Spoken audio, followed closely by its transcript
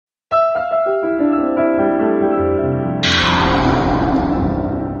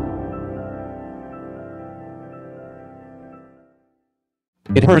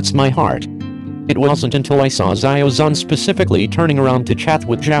It hurts my heart. It wasn't until I saw Xiao Zhan specifically turning around to chat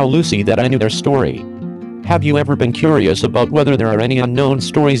with Zhao Lusi that I knew their story. Have you ever been curious about whether there are any unknown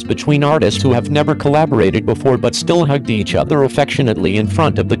stories between artists who have never collaborated before but still hugged each other affectionately in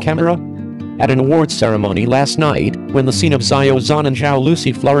front of the camera? At an awards ceremony last night, when the scene of Xiao Zhan and Zhao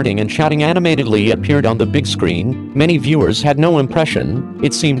Lusi flirting and chatting animatedly appeared on the big screen, many viewers had no impression.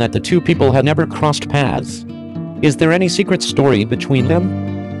 It seemed that the two people had never crossed paths. Is there any secret story between them?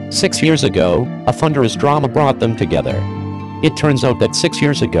 6 years ago, a thunderous drama brought them together. It turns out that 6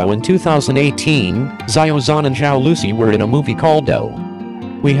 years ago in 2018, Xiao Zhan and Zhao Lusi were in a movie called Do.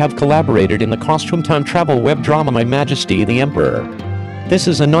 We have collaborated in the costume time travel web drama My Majesty the Emperor. This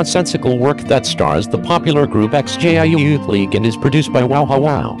is a nonsensical work that stars the popular group XJIU Youth League and is produced by Wow Wow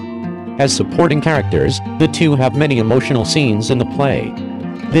Wow. As supporting characters, the two have many emotional scenes in the play.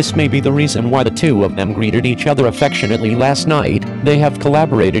 This may be the reason why the two of them greeted each other affectionately last night. They have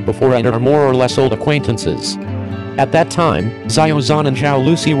collaborated before and are more or less old acquaintances. At that time, Xiao Zhan and Zhao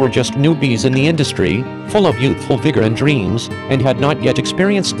Lusi were just newbies in the industry, full of youthful vigor and dreams, and had not yet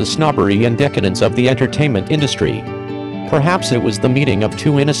experienced the snobbery and decadence of the entertainment industry. Perhaps it was the meeting of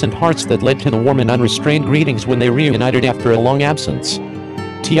two innocent hearts that led to the warm and unrestrained greetings when they reunited after a long absence.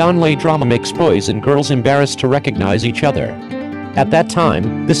 Tianlai drama makes boys and girls embarrassed to recognize each other. At that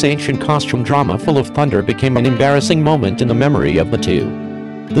time, this ancient costume drama full of thunder became an embarrassing moment in the memory of the two.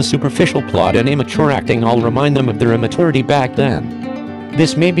 The superficial plot and immature acting all remind them of their immaturity back then.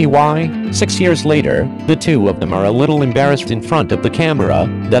 This may be why, 6 years later, the two of them are a little embarrassed in front of the camera.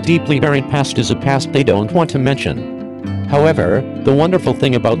 That deeply buried past is a past they don't want to mention. However, the wonderful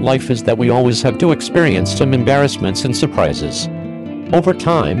thing about life is that we always have to experience some embarrassments and surprises. Over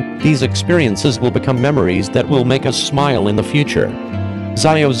time, these experiences will become memories that will make us smile in the future.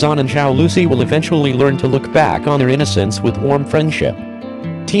 Xiao Zhan and Zhao Lusi will eventually learn to look back on their innocence with warm friendship.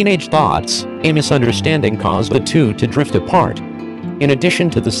 Teenage thoughts, a misunderstanding caused the two to drift apart. In addition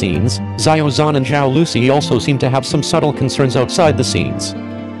to the scenes, Xiao Zhan and Zhao Lusi also seem to have some subtle concerns outside the scenes.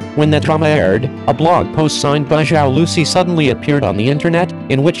 When that drama aired, a blog post signed by Zhao Lusi suddenly appeared on the internet,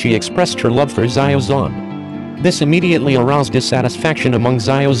 in which she expressed her love for Xiao Zhan. This immediately aroused dissatisfaction among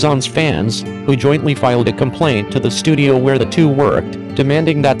Xiao Zhan's fans, who jointly filed a complaint to the studio where the two worked,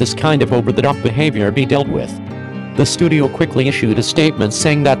 demanding that this kind of over-the-top behavior be dealt with. The studio quickly issued a statement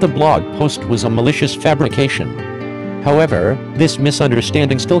saying that the blog post was a malicious fabrication. However, this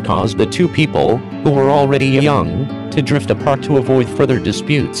misunderstanding still caused the two people, who were already young, to drift apart to avoid further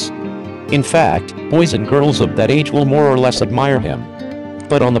disputes. In fact, boys and girls of that age will more or less admire him.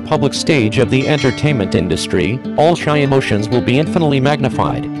 But on the public stage of the entertainment industry, all shy emotions will be infinitely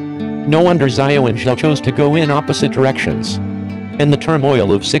magnified. No wonder Xiao and Zhao chose to go in opposite directions. And the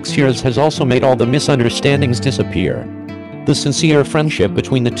turmoil of 6 years has also made all the misunderstandings disappear. The sincere friendship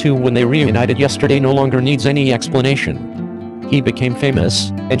between the two when they reunited yesterday no longer needs any explanation. He became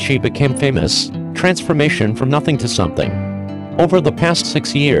famous, and she became famous. Transformation from nothing to something. Over the past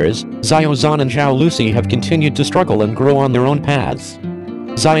 6 years, Xiao Zhan and Zhao Lusi have continued to struggle and grow on their own paths.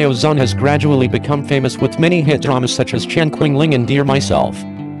 Xiao Zhan has gradually become famous with many hit dramas such as Chen Qingling and Dear Myself.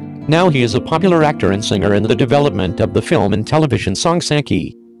 Now he is a popular actor and singer in the development of the film and television song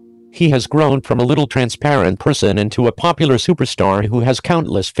Sanki. He has grown from a little transparent person into a popular superstar who has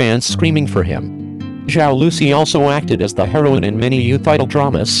countless fans screaming for him. Zhao Lusi also acted as the heroine in many youth idol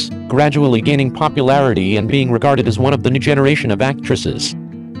dramas, gradually gaining popularity and being regarded as one of the new generation of actresses.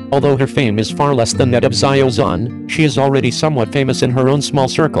 Although her fame is far less than that of Xiao Zhan, she is already somewhat famous in her own small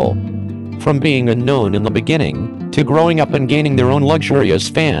circle. From being unknown in the beginning, to growing up and gaining their own luxurious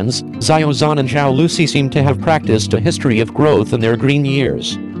fans, Xiao Zhan and Zhao Lusi seem to have practiced a history of growth in their green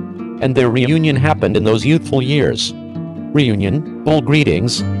years. And their reunion happened in those youthful years. Reunion, bold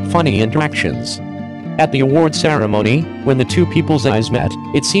greetings, funny interactions. At the award ceremony, when the two people's eyes met,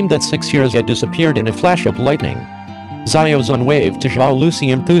 it seemed that 6 years had disappeared in a flash of lightning. Xiao Zhan waved to Zhao Lusi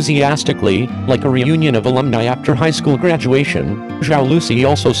enthusiastically, like a reunion of alumni after high school graduation. Zhao Lusi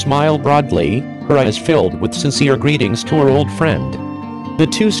also smiled broadly, her eyes filled with sincere greetings to her old friend. The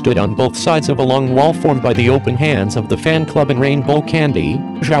two stood on both sides of a long wall formed by the open hands of the fan club and Rainbow Candy,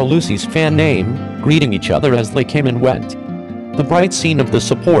 Zhao Lusi's fan name, greeting each other as they came and went. The bright scene of the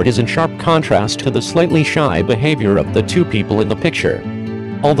support is in sharp contrast to the slightly shy behavior of the two people in the picture.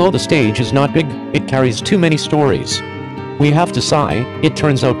 Although the stage is not big, it carries too many stories. We have to sigh. It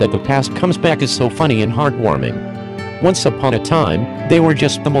turns out that the past comes back is so funny and heartwarming. Once upon a time, they were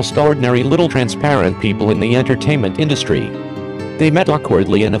just the most ordinary little transparent people in the entertainment industry. They met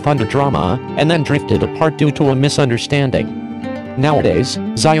awkwardly in a thunder drama, and then drifted apart due to a misunderstanding. Nowadays,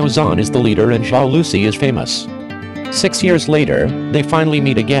 Xiao Zhan is the leader and Zhao Lusi is famous. 6 years later, they finally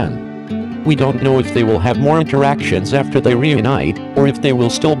meet again. We don't know if they will have more interactions after they reunite, or if they will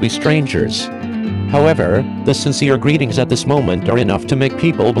still be strangers. However, the sincere greetings at this moment are enough to make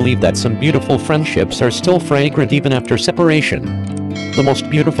people believe that some beautiful friendships are still fragrant even after separation. The most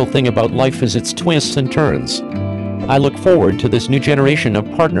beautiful thing about life is its twists and turns. I look forward to this new generation of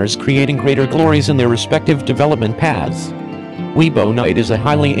partners creating greater glories in their respective development paths. Weibo Night is a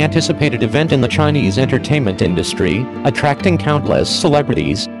highly anticipated event in the Chinese entertainment industry, attracting countless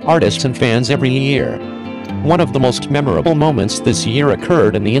celebrities, artists and fans every year. One of the most memorable moments this year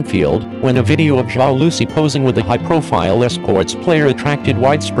occurred in the infield, when a video of Zhao Lusi posing with a high-profile esports player attracted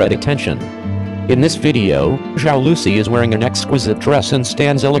widespread attention. In this video, Zhao Lusi is wearing an exquisite dress and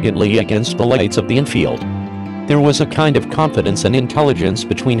stands elegantly against the lights of the infield. There was a kind of confidence and intelligence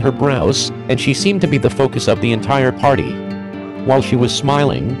between her brows, and she seemed to be the focus of the entire party. While she was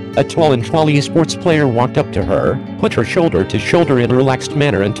smiling, a tall esports player walked up to her, put her shoulder to shoulder in a relaxed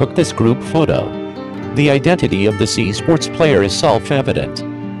manner and took this group photo. The identity of this esports player is self-evident.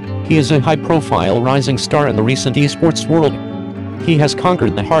 He is a high-profile rising star in the recent esports world. He has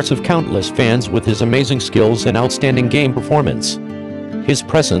conquered the hearts of countless fans with his amazing skills and outstanding game performance. His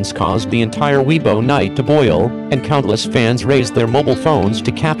presence caused the entire Weibo Night to boil, and countless fans raised their mobile phones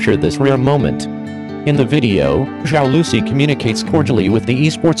to capture this rare moment. In the video, Zhao Lusi communicates cordially with the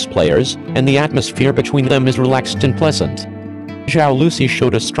esports players, and the atmosphere between them is relaxed and pleasant. Zhao Lusi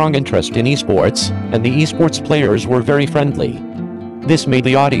showed a strong interest in esports, and the esports players were very friendly. This made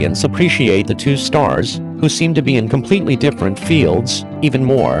the audience appreciate the two stars, who seemed to be in completely different fields, even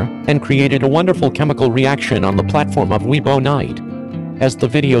more, and created a wonderful chemical reaction on the platform of Weibo Night. As the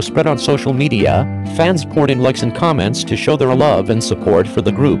video spread on social media, fans poured in likes and comments to show their love and support for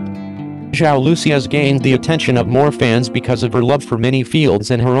the group. Zhao Lusi has gained the attention of more fans because of her love for many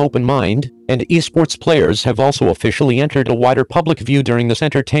fields and her open mind, and esports players have also officially entered a wider public view during this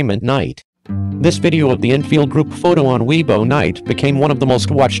entertainment night. This video of the infield group photo on Weibo Night became one of the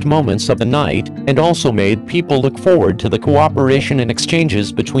most watched moments of the night, and also made people look forward to the cooperation and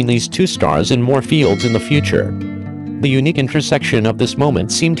exchanges between these two stars in more fields in the future. The unique intersection of this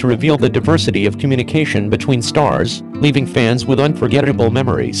moment seemed to reveal the diversity of communication between stars, leaving fans with unforgettable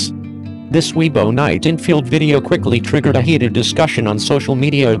memories. This Weibo Night infield video quickly triggered a heated discussion on social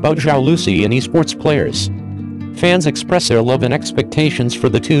media about Zhao Lusi and esports players. Fans expressed their love and expectations for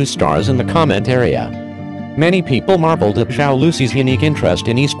the two stars in the comment area. Many people marveled at Zhao Lusi's unique interest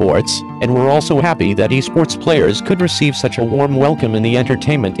in esports, and were also happy that esports players could receive such a warm welcome in the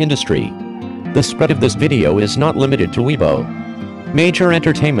entertainment industry. The spread of this video is not limited to Weibo. Major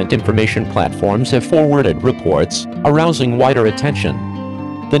entertainment information platforms have forwarded reports, arousing wider attention.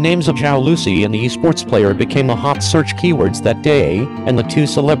 The names of Zhao Lusi and the esports player became the hot search keywords that day, and the two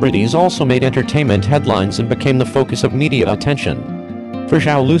celebrities also made entertainment headlines and became the focus of media attention. For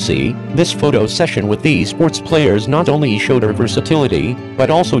Zhao Lusi, this photo session with the esports players not only showed her versatility, but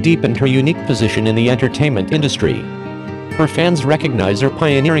also deepened her unique position in the entertainment industry. Her fans recognize her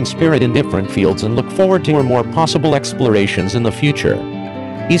pioneering spirit in different fields and look forward to her more possible explorations in the future.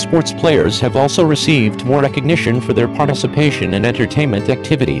 Esports players have also received more recognition for their participation in entertainment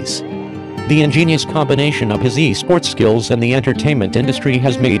activities. The ingenious combination of his esports skills and the entertainment industry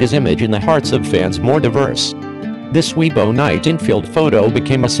has made his image in the hearts of fans more diverse. This Weibo Night infield photo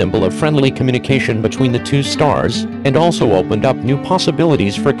became a symbol of friendly communication between the two stars, and also opened up new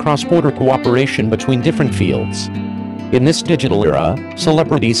possibilities for cross-border cooperation between different fields. In this digital era,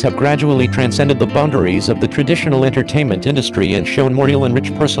 celebrities have gradually transcended the boundaries of the traditional entertainment industry and shown more real and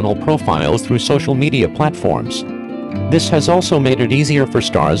rich personal profiles through social media platforms. This has also made it easier for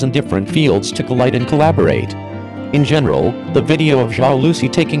stars in different fields to collide and collaborate. In general, the video of Zhao Lusi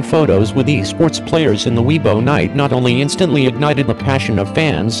taking photos with esports players in the Weibo Night not only instantly ignited the passion of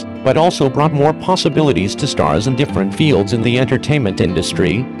fans, but also brought more possibilities to stars in different fields in the entertainment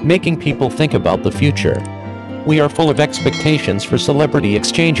industry, making people think about the future. We are full of expectations for celebrity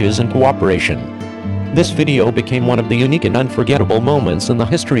exchanges and cooperation. This video became one of the unique and unforgettable moments in the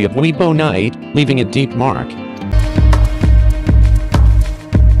history of Weibo Night, leaving a deep mark.